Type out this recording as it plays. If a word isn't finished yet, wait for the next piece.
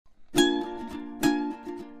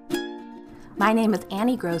My name is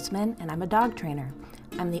Annie Grossman, and I'm a dog trainer.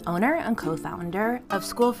 I'm the owner and co-founder of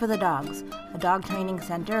School for the Dogs, a dog training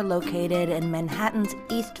center located in Manhattan's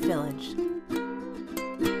East Village.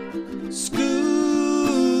 School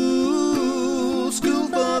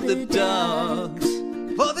for the dogs,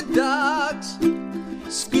 for the dogs.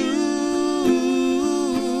 School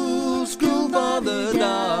for the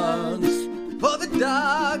dogs, for the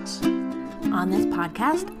dogs. On this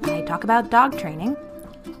podcast, I talk about dog training,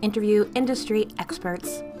 interview industry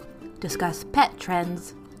experts, discuss pet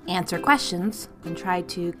trends, answer questions, and try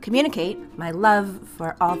to communicate my love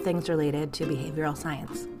for all things related to behavioral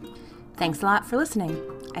science. Thanks a lot for listening.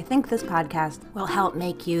 I think this podcast will help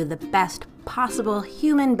make you the best possible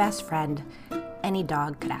human best friend any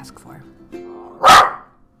dog could ask for.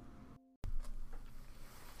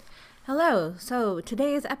 Hello, so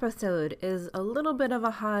today's episode is a little bit of a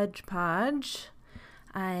hodgepodge.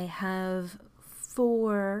 I have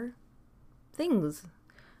 4 things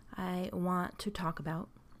I want to talk about.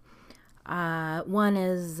 One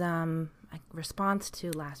is a response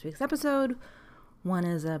to last week's episode. One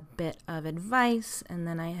is a bit of advice, and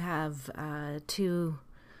then I have 2,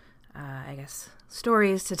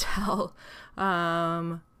 stories to tell.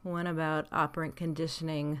 One about operant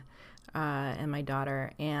conditioning and my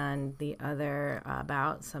daughter, and the other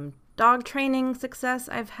about some dog training success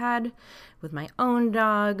I've had with my own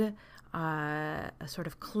dog, a sort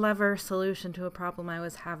of clever solution to a problem I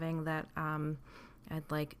was having that I'd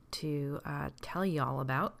like to tell y'all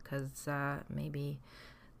about, because maybe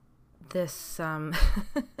this,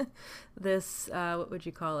 what would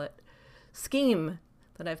you call it, scheme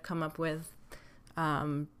that I've come up with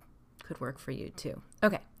could work for you too.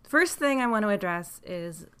 Okay. First thing I want to address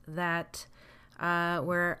is that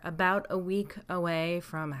we're about a week away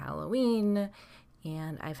from Halloween,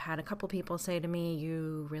 and I've had a couple people say to me,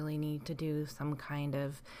 you really need to do some kind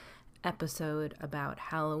of episode about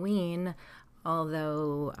Halloween,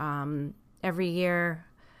 although every year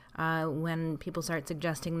when people start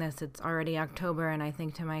suggesting this, it's already October, and I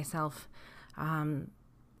think to myself,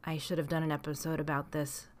 I should have done an episode about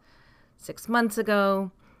this 6 months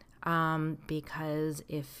ago. Because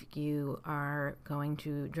if you are going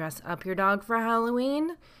to dress up your dog for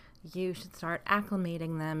Halloween, you should start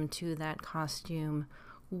acclimating them to that costume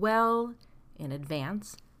well in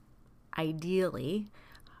advance, ideally.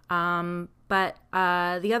 But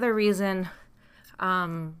the other reason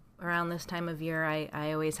around this time of year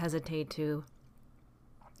I always hesitate to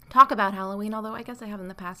talk about Halloween, although I guess I have in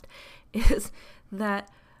the past, is that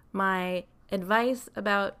my advice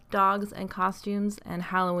about dogs and costumes and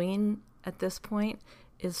Halloween at this point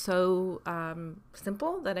is so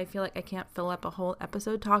simple that I feel like I can't fill up a whole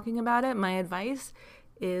episode talking about it. My advice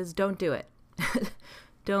is don't do it.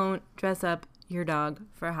 Don't dress up your dog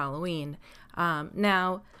for Halloween.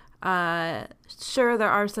 Now, sure, there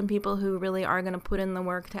are some people who really are going to put in the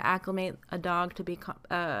work to acclimate a dog to be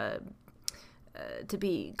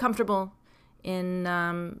comfortable in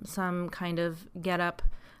some kind of get-up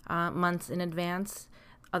months in advance.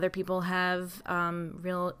 Other people have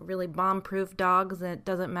really bomb-proof dogs, and it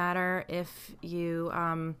doesn't matter if you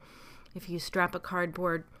strap a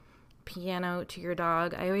cardboard piano to your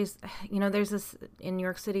dog. I always, there's this in New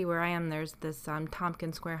York City where I am. There's this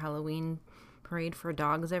Tompkins Square Halloween parade for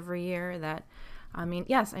dogs every year. That,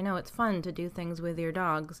 yes, I know it's fun to do things with your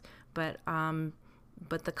dogs, but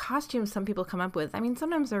the costumes some people come up with,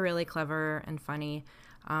 sometimes they're really clever and funny.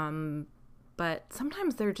 But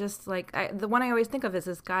sometimes they're just like, the one I always think of is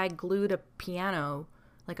this guy glued a piano,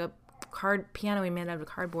 like a piano he made out of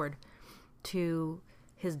cardboard, to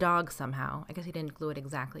his dog somehow. I guess he didn't glue it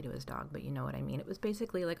exactly to his dog, but you know what I mean. It was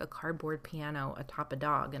basically like a cardboard piano atop a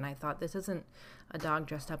dog, and I thought, this isn't a dog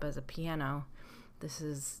dressed up as a piano. This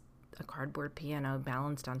is a cardboard piano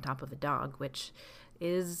balanced on top of a dog, which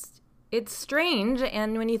it's strange.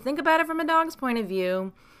 And when you think about it from a dog's point of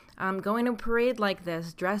view, going to a parade like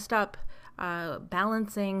this, dressed up,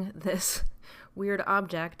 balancing this weird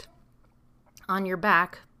object on your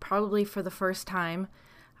back, probably for the first time,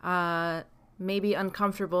 maybe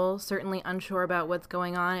uncomfortable, certainly unsure about what's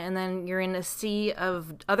going on, and then you're in a sea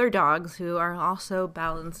of other dogs who are also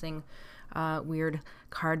balancing weird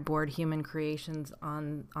cardboard human creations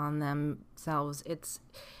on themselves.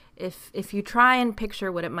 If you try and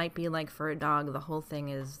picture what it might be like for a dog, the whole thing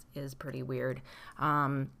is pretty weird.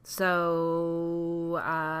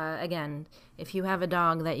 Again, if you have a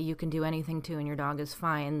dog that you can do anything to and your dog is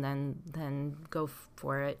fine, then go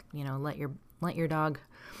for it. Let your dog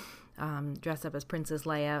dress up as Princess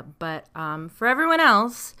Leia. But for everyone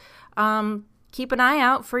else, keep an eye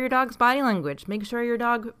out for your dog's body language. Make sure your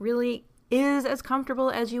dog really is as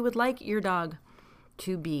comfortable as you would like your dog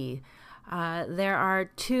to be. There are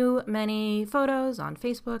too many photos on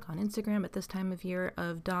Facebook, on Instagram at this time of year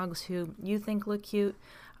of dogs who you think look cute,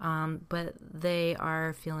 but they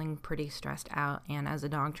are feeling pretty stressed out. And as a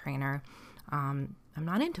dog trainer, I'm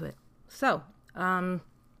not into it. So,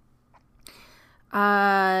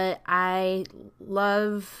 I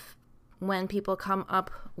love when people come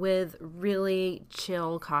up with really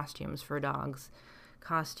chill costumes for dogs,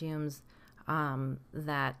 costumes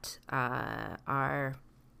that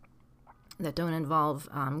don't involve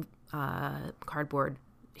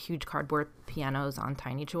huge cardboard pianos on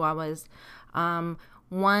tiny chihuahuas.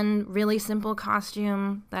 One really simple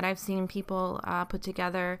costume that I've seen people put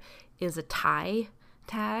together is a tie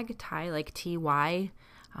tag, tie like TY,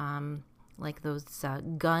 like those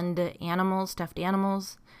gunned animals, stuffed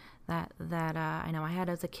animals that I know I had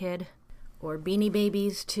as a kid, or Beanie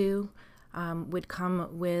Babies too, would come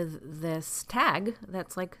with this tag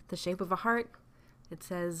that's like the shape of a heart. It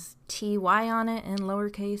says TY on it in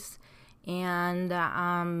lowercase, and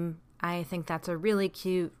I think that's a really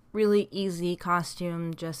cute, really easy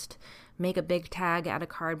costume. Just make a big tag out of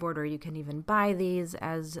cardboard, or you can even buy these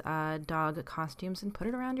as dog costumes and put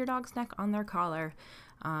it around your dog's neck on their collar.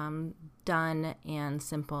 Done and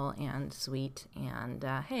simple and sweet, and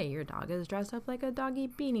hey, your dog is dressed up like a doggy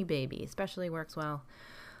Beanie Baby. Especially works well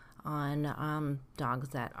on dogs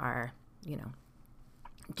that are,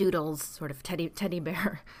 doodles, sort of teddy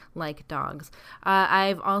bear like dogs.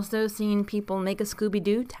 I've also seen people make a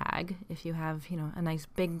Scooby-Doo tag. If you have a nice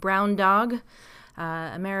big brown dog,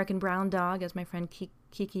 American brown dog, as my friend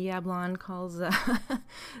Kiki Yablon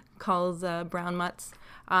calls brown mutts,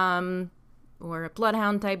 or a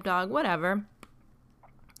bloodhound type dog, whatever.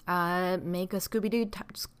 Make a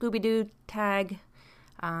Scooby-Doo tag,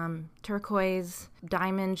 turquoise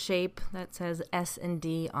diamond shape that says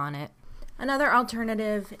S&D on it. Another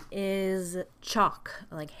alternative is chalk,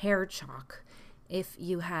 like hair chalk. If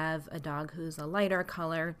you have a dog who's a lighter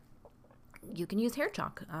color, you can use hair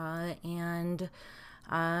chalk. And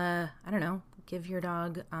I don't know, give your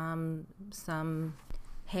dog some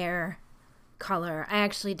hair color. I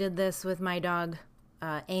actually did this with my dog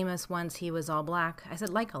Amos once. He was all black. I said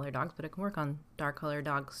light color dogs, but it can work on dark color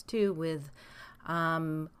dogs too, with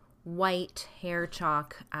white hair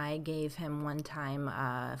chalk. I gave him one time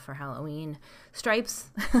for Halloween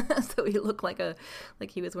stripes, so he looked like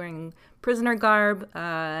he was wearing prisoner garb.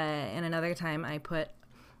 And another time I put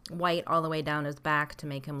white all the way down his back to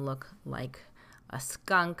make him look like a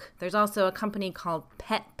skunk. There's also a company called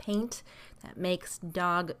Pet Paint that makes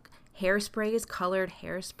dog hairsprays, colored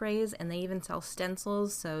hairsprays, and they even sell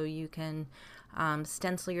stencils, so you can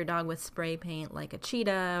stencil your dog with spray paint like a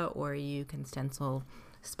cheetah, or you can stencil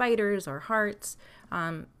spiders or hearts.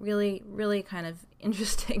 Really, really kind of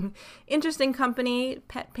interesting company,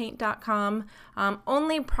 petpaint.com.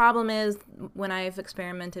 Only problem is, when I've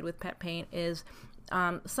experimented with pet paint, is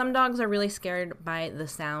some dogs are really scared by the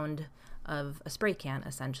sound of a spray can,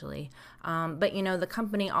 essentially. But the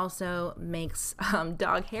company also makes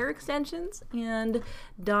dog hair extensions and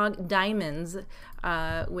dog diamonds,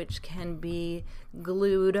 which can be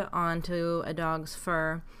glued onto a dog's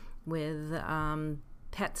fur with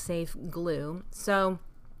pet safe glue. So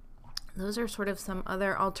those are sort of some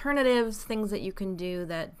other alternatives, things that you can do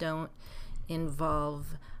that don't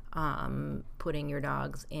involve putting your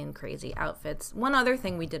dogs in crazy outfits. One other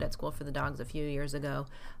thing we did at School for the Dogs a few years ago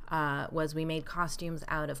was we made costumes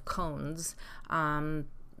out of cones,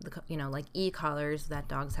 like e-collars that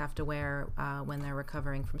dogs have to wear when they're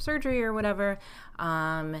recovering from surgery or whatever.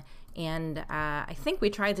 And I think we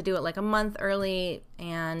tried to do it like a month early,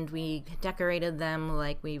 and we decorated them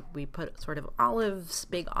like we put sort of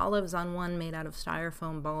big olives on one made out of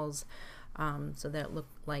styrofoam balls, so that it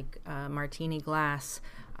looked like martini glass.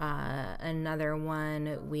 Another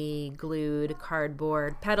one, we glued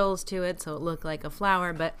cardboard petals to it so it looked like a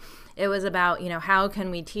flower. But it was about, how can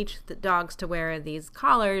we teach the dogs to wear these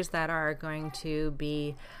collars that are going to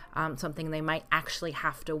be something they might actually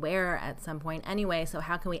have to wear at some point anyway. So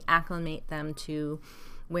how can we acclimate them to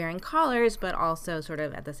wearing collars, but also sort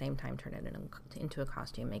of at the same time turn it into a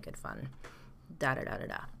costume, make it fun,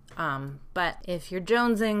 But if you're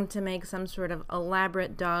jonesing to make some sort of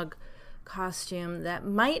elaborate dog costume that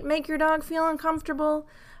might make your dog feel uncomfortable,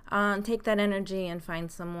 take that energy and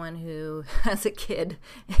find someone who has a kid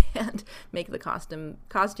and make the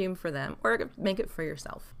costume for them, or make it for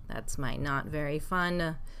yourself. That's my not very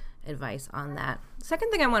fun advice on that.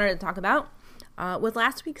 Second thing I wanted to talk about was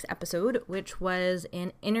last week's episode, which was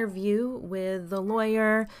an interview with the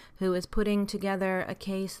lawyer who is putting together a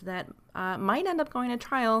case that might end up going to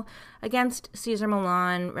trial against Cesar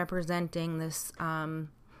Millan, representing this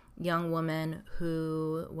young woman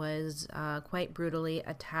who was quite brutally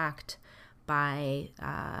attacked by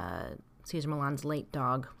Cesar Millan's late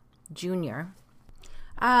dog, Junior.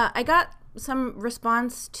 I got some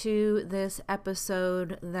response to this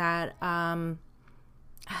episode that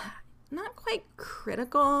not quite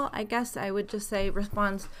critical, I guess I would just say,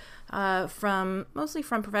 response mostly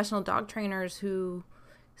from professional dog trainers who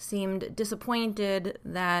seemed disappointed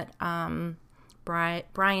that Brian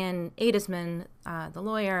Adesman, the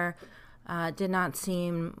lawyer, did not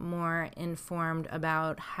seem more informed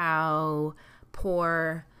about how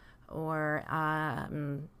poor or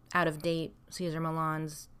out of date Cesar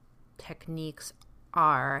Millan's techniques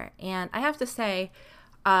are. And I have to say,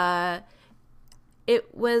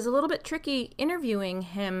 it was a little bit tricky interviewing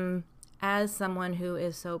him as someone who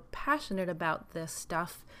is so passionate about this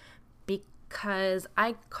stuff, because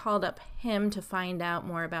I called up him to find out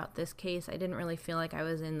more about this case. I didn't really feel like I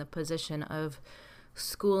was in the position of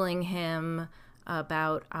schooling him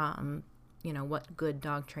about, what good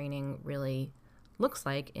dog training really looks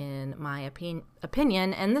like, in my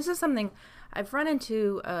opinion. And this is something I've run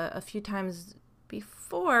into a few times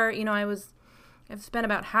before. I've spent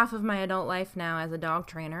about half of my adult life now as a dog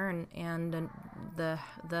trainer, and the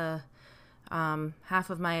half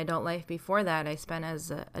of my adult life before that I spent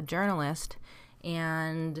as a journalist.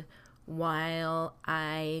 And while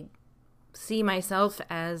I see myself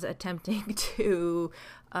as attempting to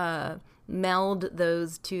meld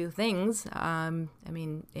those two things,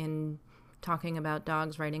 in talking about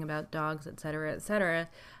dogs, writing about dogs, etc.,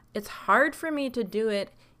 it's hard for me to do it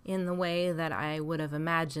in the way that I would have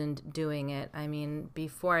imagined doing it.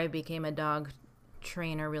 Before I became a dog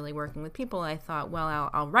trainer really working with people, I thought, well,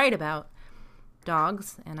 I'll write about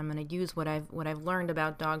dogs, and I'm going to use what I've learned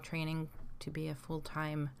about dog training to be a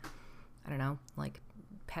full-time,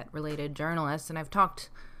 pet-related journalist. And I've talked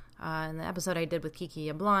in the episode I did with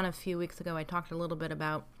Kiki Yablon a few weeks ago, I talked a little bit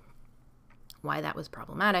about why that was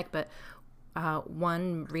problematic. But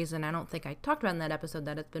one reason I don't think I talked about in that episode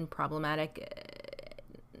that it's been problematic,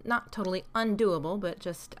 not totally undoable, but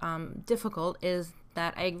just difficult, is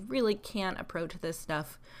that I really can't approach this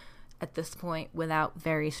stuff at this point without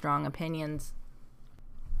very strong opinions.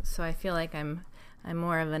 So I feel like I'm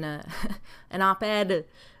more of an op-ed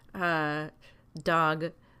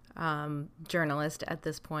dog journalist at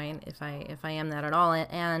this point, if I am that at all.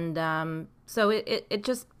 And so it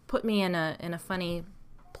just put me in a funny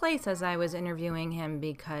place as I was interviewing him,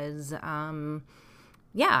 because I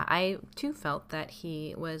too felt that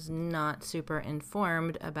he was not super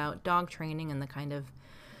informed about dog training and the kind of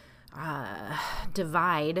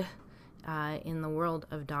divide in the world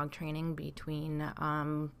of dog training between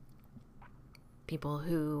people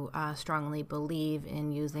who strongly believe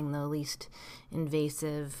in using the least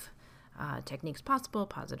invasive techniques possible,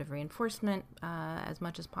 positive reinforcement as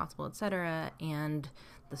much as possible, etc., and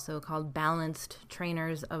the so-called balanced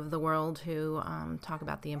trainers of the world who talk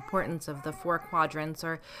about the importance of the 4 quadrants,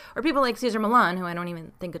 or people like Cesar Millan, who I don't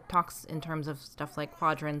even think it talks in terms of stuff like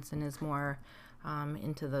quadrants and is more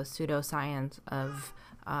into the pseudoscience of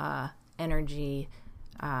energy,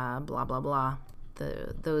 blah, blah, blah.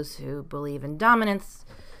 Those who believe in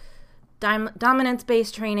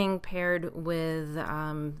dominance-based training paired with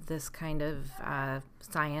this kind of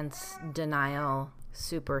science denial,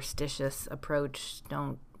 superstitious approach.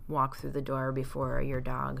 Don't walk through the door before your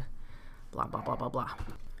dog, blah, blah, blah, blah, blah.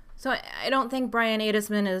 So I don't think Brian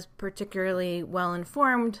Adesman is particularly well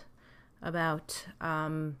informed about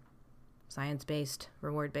science-based,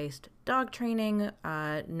 reward-based dog training,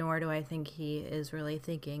 nor do I think he is really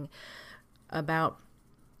thinking about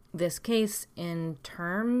this case in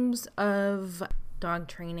terms of dog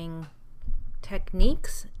training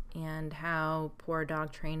techniques and how poor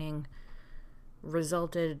dog training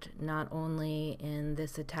resulted not only in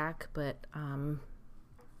this attack, but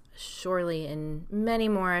surely in many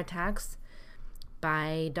more attacks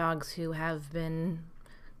by dogs who have been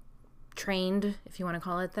trained, if you want to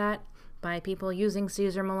call it that, by people using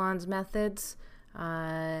Cesar Millan's methods,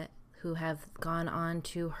 who have gone on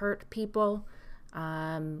to hurt people,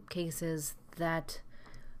 cases that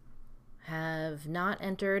have not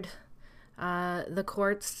entered the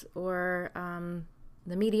courts or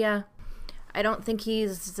the media. I don't think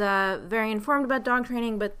he's very informed about dog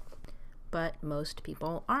training, but most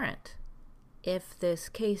people aren't. If this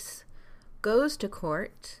case goes to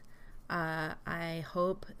court, I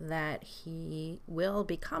hope that he will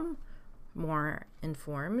become more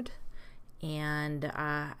informed, and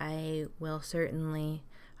I will certainly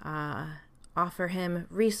offer him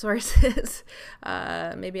resources.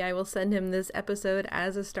 Maybe I will send him this episode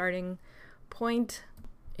as a starting point.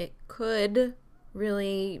 It could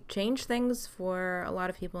really change things for a lot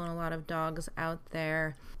of people and a lot of dogs out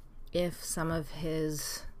there if some of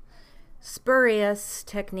his spurious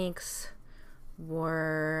techniques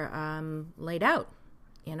were laid out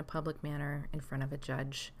in a public manner in front of a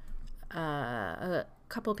judge. A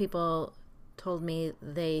couple people told me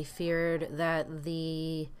they feared that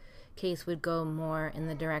the case would go more in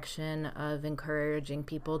the direction of encouraging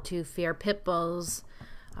people to fear pit bulls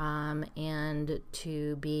and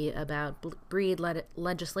to be about breed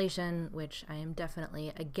legislation, which I am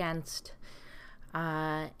definitely against.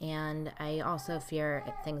 And I also fear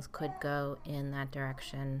things could go in that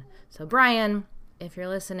direction. So Brian, if you're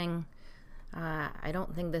listening, I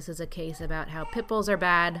don't think this is a case about how pit bulls are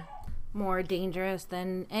bad, more dangerous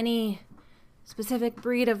than any specific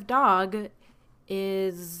breed of dog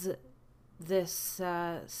is this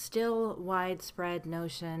still widespread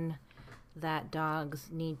notion that dogs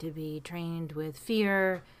need to be trained with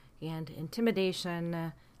fear and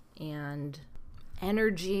intimidation and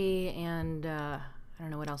energy and I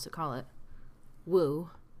don't know what else to call it, woo.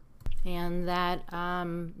 And that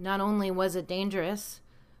not only was it dangerous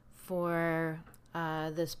for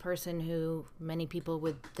this person who many people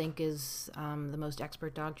would think is the most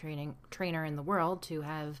expert dog trainer in the world to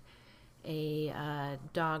have a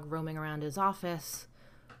dog roaming around his office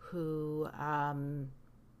who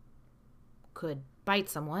could bite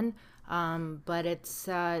someone, but it's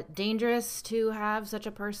dangerous to have such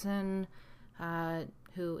a person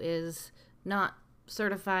who is not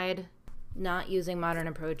certified, not using modern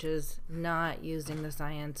approaches, not using the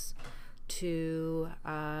science to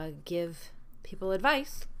give people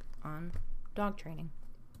advice on dog training,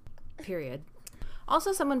 period.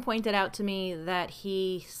 Also, someone pointed out to me that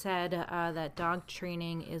he said that dog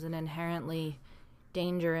training is an inherently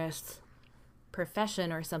dangerous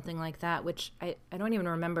profession or something like that, which I don't even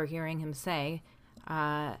remember hearing him say.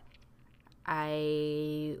 I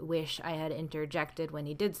wish I had interjected when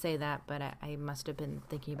he did say that, but I must have been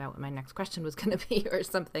thinking about what my next question was going to be or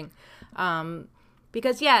something.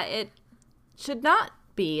 Because, yeah, it should not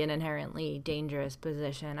be an inherently dangerous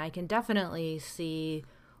position. I can definitely see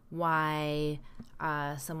why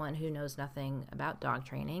someone who knows nothing about dog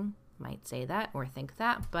training might say that or think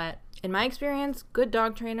that, but in my experience, good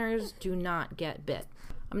dog trainers do not get bit.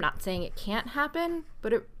 I'm not saying it can't happen,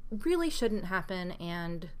 but it really shouldn't happen,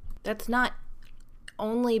 and that's not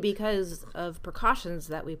only because of precautions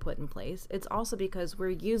that we put in place. It's also because we're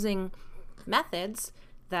using methods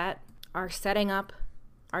that are setting up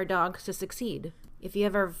our dogs to succeed. If you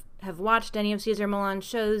ever have watched any of Cesar Millan's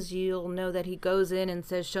shows, you'll know that he goes in and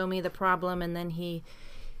says, "Show me the problem," and then he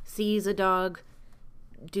sees a dog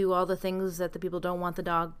do all the things that the people don't want the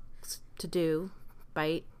dogs to do: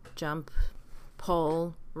 bite, jump,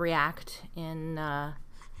 pull, react in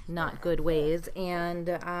not good ways. And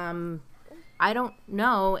I don't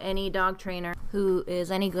know any dog trainer who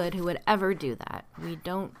is any good who would ever do that. We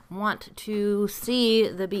don't want to see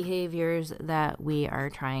the behaviors that we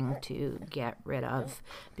are trying to get rid of,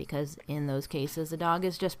 because in those cases, the dog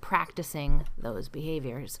is just practicing those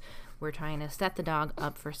behaviors. We're trying to set the dog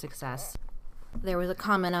up for success. There was a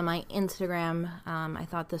comment on my Instagram. I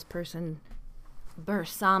thought this person,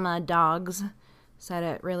 Bersama Dogs, said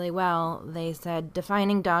it really well. They said,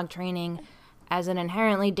 defining dog training as an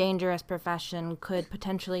inherently dangerous profession could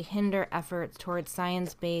potentially hinder efforts towards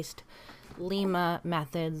science-based LIMA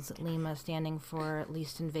methods, LIMA standing for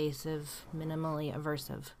least invasive, minimally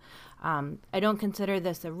aversive. I don't consider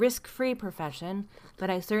this a risk-free profession, but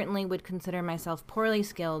I certainly would consider myself poorly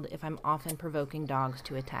skilled if I'm often provoking dogs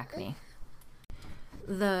to attack me.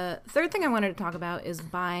 The third thing I wanted to talk about is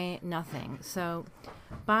Buy Nothing. So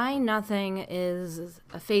Buy Nothing is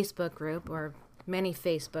a Facebook group, or many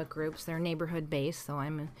Facebook groups. They're neighborhood-based, so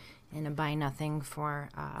I'm in a Buy Nothing for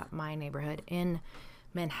my neighborhood in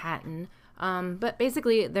Manhattan. But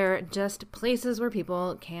basically, they're just places where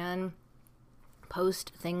people can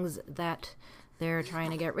post things that they're trying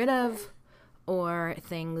to get rid of, or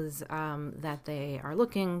things that they are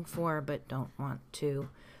looking for but don't want to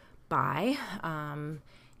buy.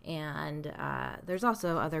 And there's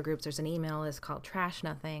also other groups. There's an email list called Trash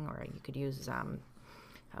Nothing, or you could use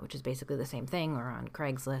which is basically the same thing, or on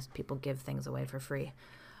Craigslist. People give things away for free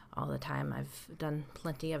all the time. I've done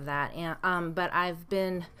plenty of that. And but I've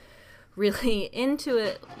been really into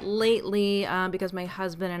it lately because my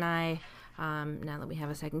husband and I, now that we have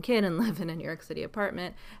a second kid and live in a New York City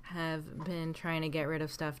apartment, have been trying to get rid of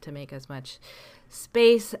stuff to make as much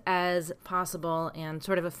space as possible. And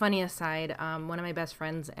sort of a funny aside, one of my best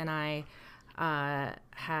friends and I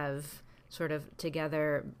have sort of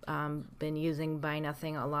together been using Buy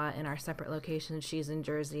Nothing a lot in our separate locations. She's in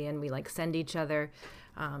Jersey, and we like send each other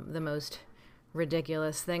the most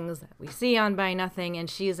ridiculous things that we see on Buy Nothing. And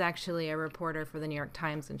she's actually a reporter for the New York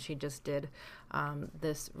Times, and she just did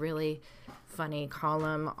this really funny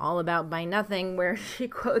column all about Buy Nothing, where she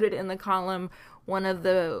quoted in the column one of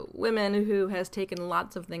the women who has taken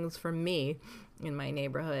lots of things from me in my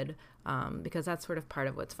neighborhood, because that's sort of part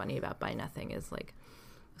of what's funny about Buy Nothing is like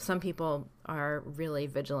some people are really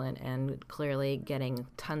vigilant and clearly getting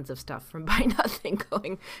tons of stuff from Buy Nothing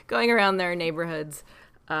going around their neighborhoods,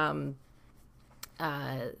 not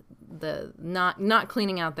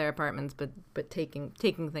cleaning out their apartments, but taking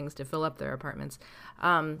things to fill up their apartments.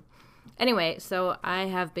 Anyway, so I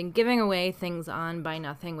have been giving away things on Buy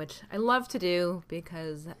Nothing, which I love to do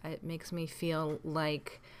because it makes me feel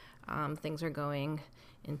like things are going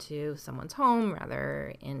into someone's home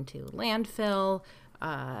rather into landfill.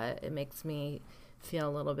 It makes me feel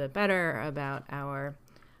a little bit better about our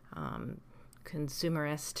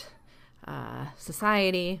consumerist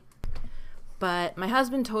society. But my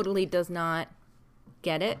husband totally does not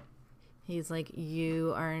get it. He's like,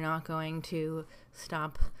 you are not going to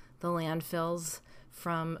stop the landfills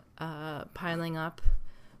from piling up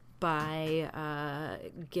by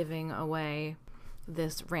giving away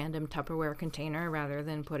this random Tupperware container rather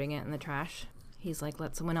than putting it in the trash. He's like,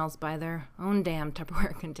 let someone else buy their own damn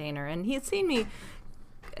Tupperware container. And he's seen me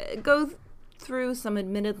go through some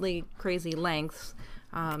admittedly crazy lengths.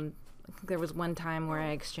 There was one time where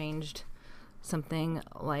I exchanged something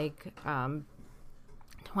like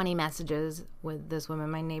 20 messages with this woman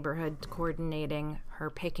in my neighborhood, coordinating her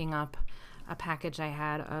picking up a package I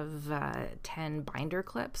had of 10 binder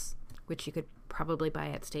clips, which you could probably buy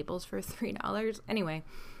at Staples for $3. Anyway,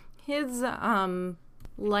 his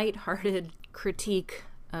lighthearted critique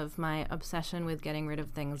of my obsession with getting rid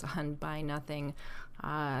of things on Buy Nothing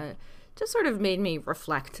just sort of made me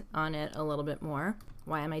reflect on it a little bit more.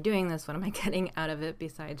 Why am I doing this? What am I getting out of it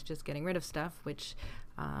besides just getting rid of stuff, which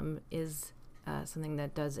is something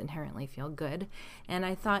that does inherently feel good. And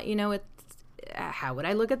I thought, how would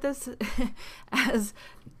I look at this as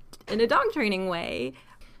in a dog training way?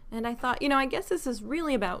 And I thought, I guess this is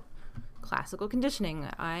really about classical conditioning.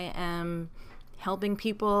 I am helping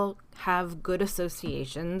people have good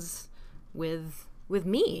associations with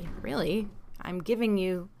me, really. I'm giving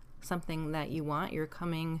you something that you want. You're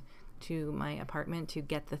coming to my apartment to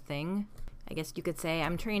get the thing. I guess you could say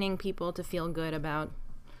I'm training people to feel good about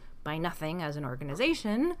Buy Nothing as an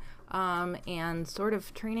organization, and sort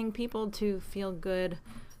of training people to feel good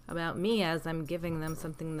about me as I'm giving them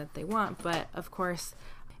something that they want. But of course,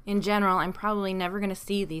 in general, I'm probably never going to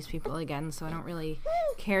see these people again, so I don't really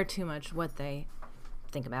care too much what they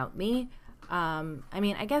think about me.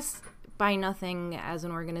 I guess Buy Nothing as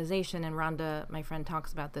an organization, and Rhonda, my friend,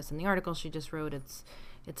 talks about this in the article she just wrote. It's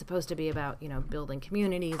supposed to be about, building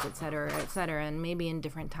communities, et cetera, and maybe in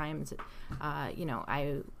different times,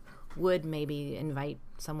 I would maybe invite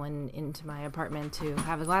someone into my apartment to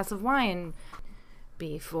have a glass of wine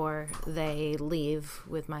before they leave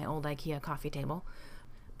with my old IKEA coffee table.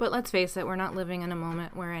 But let's face it, we're not living in a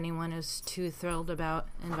moment where anyone is too thrilled about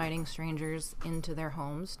inviting strangers into their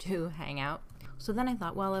homes to hang out. So then I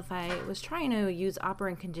thought, well, if I was trying to use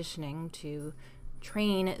operant conditioning to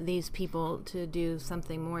train these people to do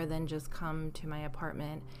something more than just come to my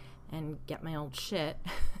apartment and get my old shit,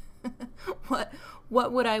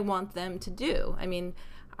 what would I want them to do?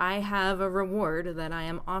 I have a reward that I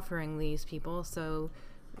am offering these people, so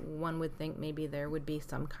one would think maybe there would be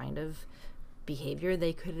some kind of behavior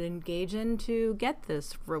they could engage in to get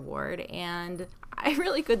this reward, and I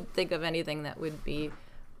really couldn't think of anything that would be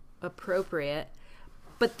appropriate.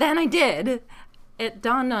 But then I did. It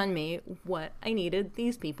dawned on me what I needed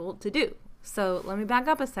these people to do. So let me back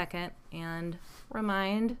up a second and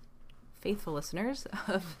remind faithful listeners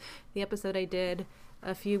of the episode I did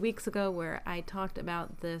a few weeks ago where I talked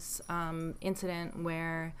about this incident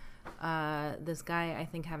where this guy, I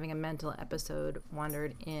think having a mental episode,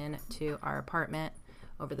 wandered into our apartment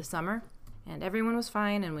over the summer. And everyone was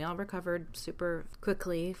fine, and we all recovered super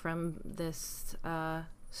quickly from this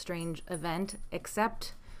strange event,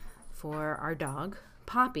 except for our dog,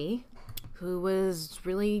 Poppy, who was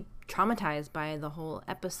really traumatized by the whole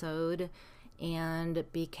episode and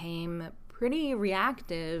became pretty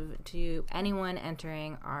reactive to anyone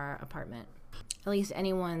entering our apartment, at least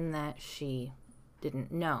anyone that she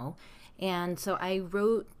didn't know. And so I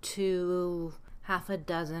wrote to half a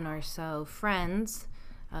dozen or so friends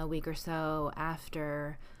a week or so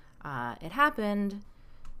after it happened,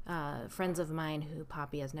 friends of mine who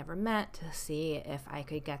Poppy has never met, to see if I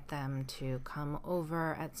could get them to come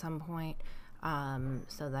over at some point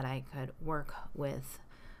so that I could work with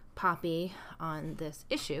Poppy on this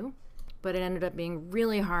issue. but it ended up being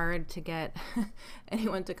really hard to get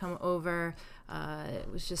anyone to come over. It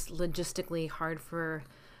was just logistically hard for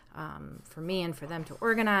me and for them to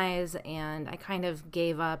organize, and I kind of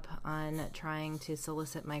gave up on trying to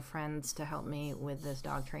solicit my friends to help me with this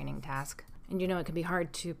dog training task. And it can be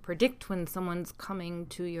hard to predict when someone's coming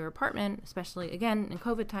to your apartment, especially, again, in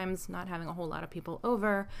COVID times, not having a whole lot of people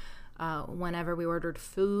over. Whenever we ordered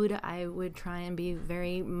food, I would try and be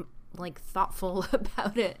very thoughtful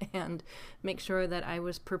about it and make sure that I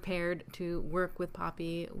was prepared to work with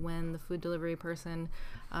Poppy when the food delivery person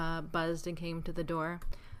buzzed and came to the door.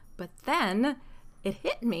 But then it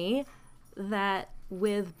hit me that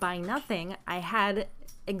with Buy Nothing, I had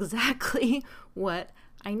exactly what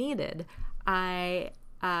I needed. I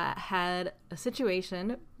had a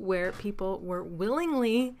situation where people were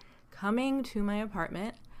willingly coming to my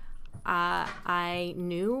apartment. I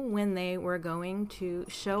knew when they were going to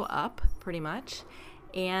show up, pretty much,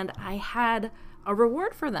 and I had a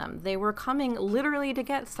reward for them. They were coming literally to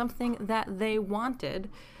get something that they wanted.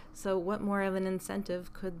 So what more of an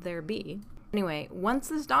incentive could there be? Anyway, once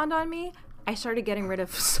this dawned on me, I started getting rid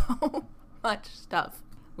of so much stuff.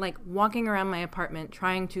 Like walking around my apartment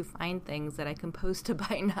trying to find things that I can post to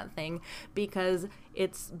Buy Nothing, because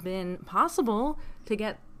it's been possible to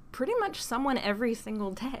get pretty much someone every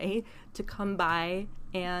single day to come by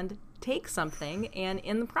and take something. And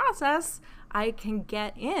in the process, I can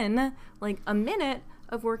get in like a minute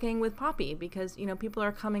of working with Poppy because, people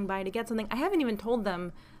are coming by to get something. I haven't even told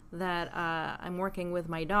them that I'm working with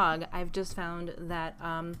my dog. I've just found that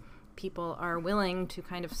people are willing to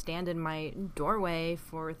kind of stand in my doorway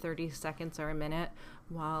for 30 seconds or a minute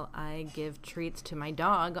while I give treats to my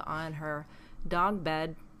dog on her dog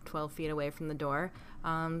bed 12 feet away from the door,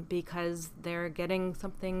 because they're getting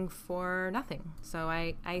something for nothing. So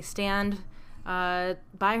I stand by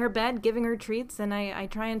her bed giving her treats, and I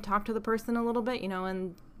try and talk to the person a little bit,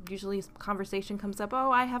 and usually conversation comes up,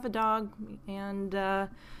 oh, I have a dog, and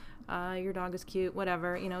your dog is cute,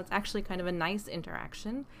 whatever. It's actually kind of a nice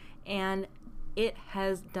interaction, and it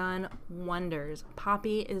has done wonders.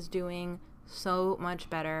 Poppy is doing so much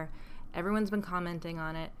better. Everyone's been commenting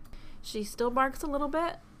on it. She still barks a little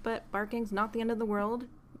bit, but barking's not the end of the world.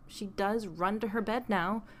 She does run to her bed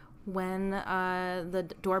now when the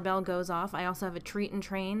doorbell goes off. I also have a treat and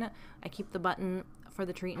train. I keep the button for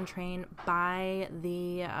the treat and train by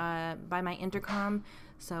my intercom,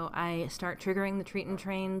 so I start triggering the treat and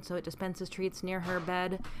train so it dispenses treats near her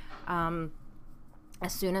bed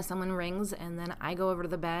as soon as someone rings, and then I go over to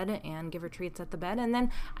the bed and give her treats at the bed. And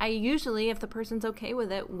then I usually, if the person's okay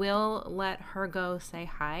with it, will let her go say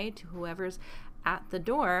hi to whoever's at the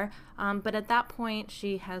door. But at that point,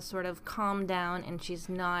 she has sort of calmed down and she's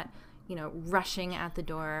not, rushing at the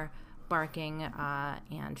door, barking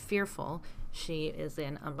and fearful. She is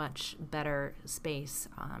in a much better space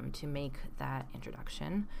to make that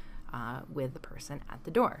introduction with the person at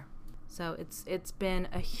the door. So it's been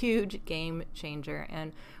a huge game changer.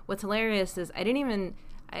 And what's hilarious is I didn't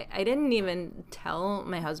even tell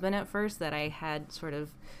my husband at first that I had sort of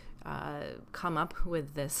come up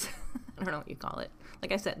with this, I don't know what you call it,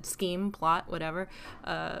 like I said, scheme, plot, whatever,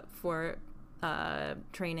 for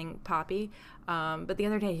training Poppy. But the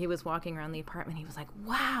other day he was walking around the apartment. He was like,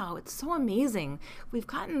 wow, it's so amazing. We've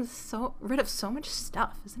gotten rid of so much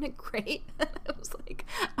stuff. Isn't it great? And I was like,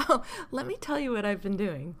 oh, let me tell you what I've been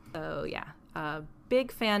doing. So yeah,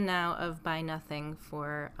 big fan now of Buy Nothing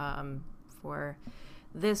for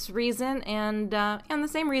this reason and the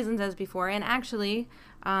same reasons as before. And actually,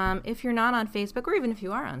 if you're not on Facebook, or even if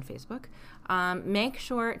you are on Facebook, make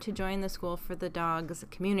sure to join the School for the Dogs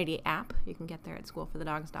community app. You can get there at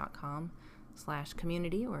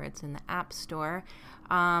schoolforthedogs.com/community, or it's in the App Store,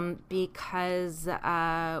 because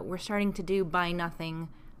we're starting to do Buy Nothing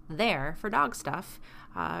there for dog stuff.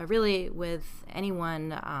 Really, with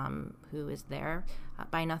anyone who is there,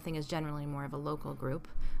 Buy Nothing is generally more of a local group.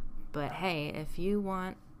 But hey, if you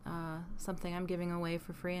want something I'm giving away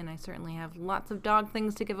for free, and I certainly have lots of dog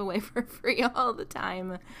things to give away for free all the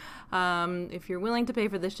time, if you're willing to pay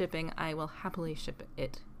for the shipping, I will happily ship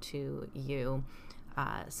it to you.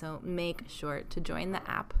 So make sure to join the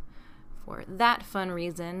app for that fun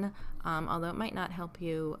reason, although it might not help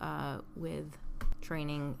you with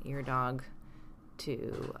training your dog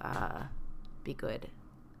to be good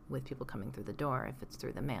with people coming through the door if it's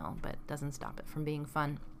through the mail, but doesn't stop it from being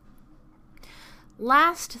fun.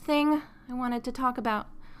 Last thing I wanted to talk about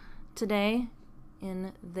today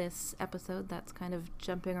in this episode that's kind of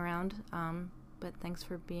jumping around, but thanks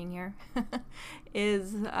for being here,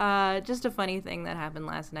 is just a funny thing that happened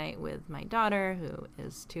last night with my daughter, who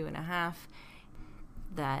is 2.5,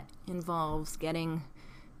 that involves getting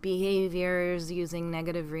behaviors using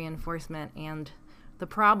negative reinforcement. And the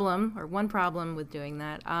problem, or one problem with doing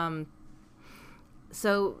that,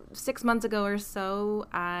 so 6 months ago or so,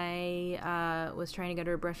 I was trying to get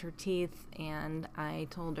her to brush her teeth, and I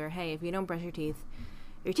told her, hey, if you don't brush your teeth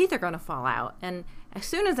are going to fall out. And as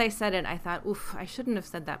soon as I said it, I thought, oof, I shouldn't have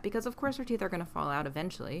said that, because of course her teeth are going to fall out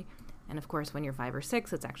eventually. And of course, when you're 5 or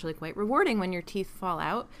 6, it's actually quite rewarding when your teeth fall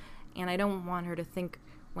out. And I don't want her to think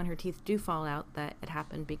when her teeth do fall out that it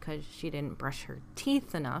happened because she didn't brush her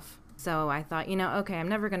teeth enough. So I thought, okay, I'm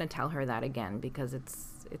never going to tell her that again, because it's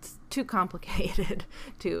too complicated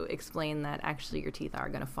to explain that actually your teeth are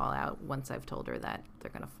going to fall out once I've told her that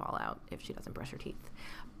they're going to fall out if she doesn't brush her teeth.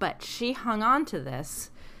 But she hung on to this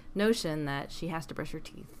notion that she has to brush her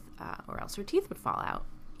teeth or else her teeth would fall out,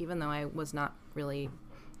 even though I was not really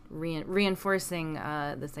reinforcing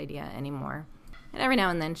this idea anymore. And every now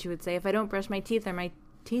and then she would say, if I don't brush my teeth, are my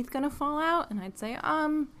teeth going to fall out? And I'd say,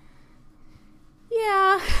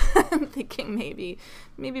 yeah. I'm thinking maybe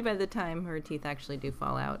by the time her teeth actually do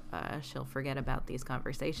fall out, she'll forget about these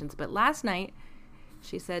conversations. But last night,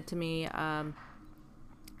 she said to me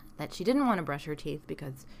that she didn't want to brush her teeth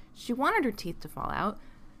because she wanted her teeth to fall out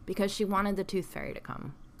because she wanted the tooth fairy to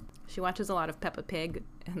come. She watches a lot of Peppa Pig,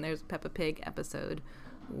 and there's a Peppa Pig episode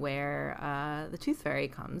where the tooth fairy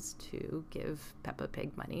comes to give Peppa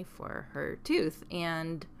Pig money for her tooth.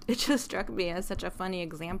 And it just struck me as such a funny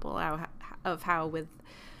example of how with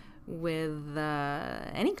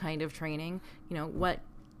any kind of training, what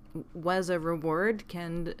was a reward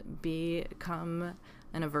can become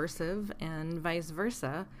an aversive, and vice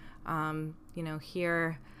versa.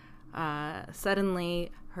 Here,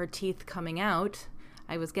 suddenly her teeth coming out,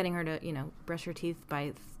 I was getting her to, brush her teeth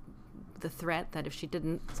by the threat that if she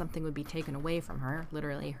didn't, something would be taken away from her,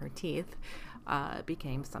 literally her teeth,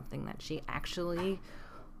 became something that she actually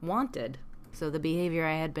wanted. So the behavior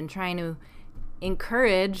I had been trying to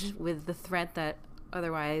encourage with the threat that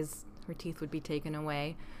otherwise her teeth would be taken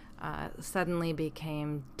away suddenly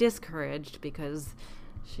became discouraged because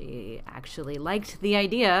she actually liked the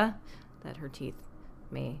idea that her teeth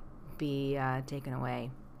may be taken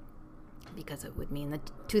away, because it would mean the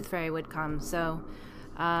tooth fairy would come. So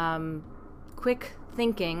quick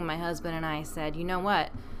thinking, my husband and I said, you know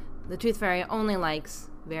what? The tooth fairy only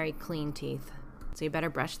likes very clean teeth. So you better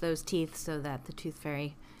brush those teeth so that the tooth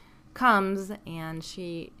fairy comes. And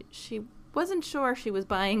she wasn't sure she was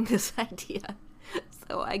buying this idea.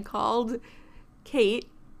 So I called Kate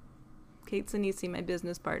Sinisi, my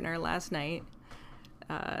business partner, last night,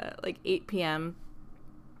 like 8 p.m.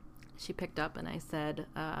 She picked up and I said,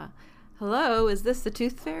 hello, is this the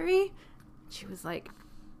tooth fairy? She was like,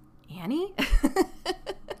 Annie?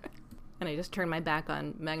 And I just turned my back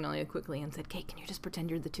on Magnolia quickly and said, Kate, can you just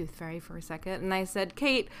pretend you're the tooth fairy for a second? And I said,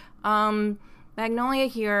 Kate, Magnolia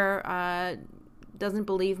here doesn't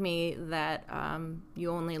believe me that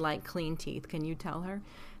you only like clean teeth. Can you tell her?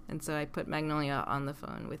 And so I put Magnolia on the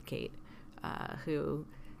phone with Kate, who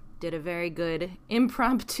did a very good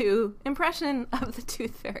impromptu impression of the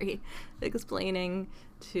tooth fairy, explaining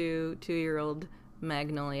to 2-year-old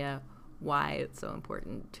Magnolia why it's so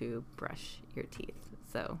important to brush your teeth.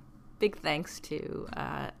 So big thanks to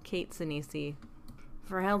Kate Sinisi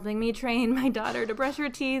for helping me train my daughter to brush her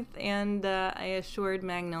teeth, and I assured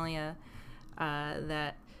Magnolia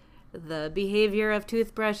that the behavior of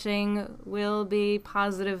toothbrushing will be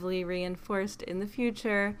positively reinforced in the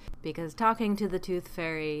future, because talking to the tooth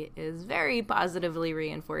fairy is very positively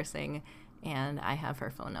reinforcing, and I have her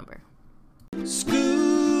phone number. School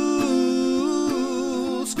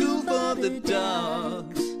for the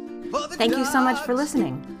dogs. Thank you so much for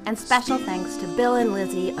listening, and special thanks to Bill and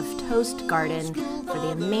Lizzie of Toast Garden for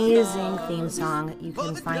the amazing theme song. You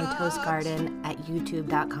can find Toast Garden at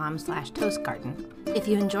youtube.com/toastgarden. If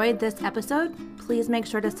you enjoyed this episode, please make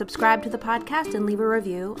sure to subscribe to the podcast and leave a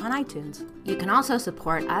review on iTunes. You can also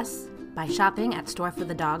support us by shopping at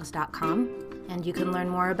storeforthedogs.com, and you can learn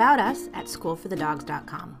more about us at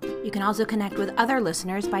schoolforthedogs.com. You can also connect with other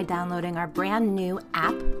listeners by downloading our brand new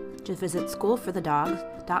app. Just visit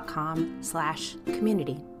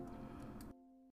schoolforthedogs.com/community.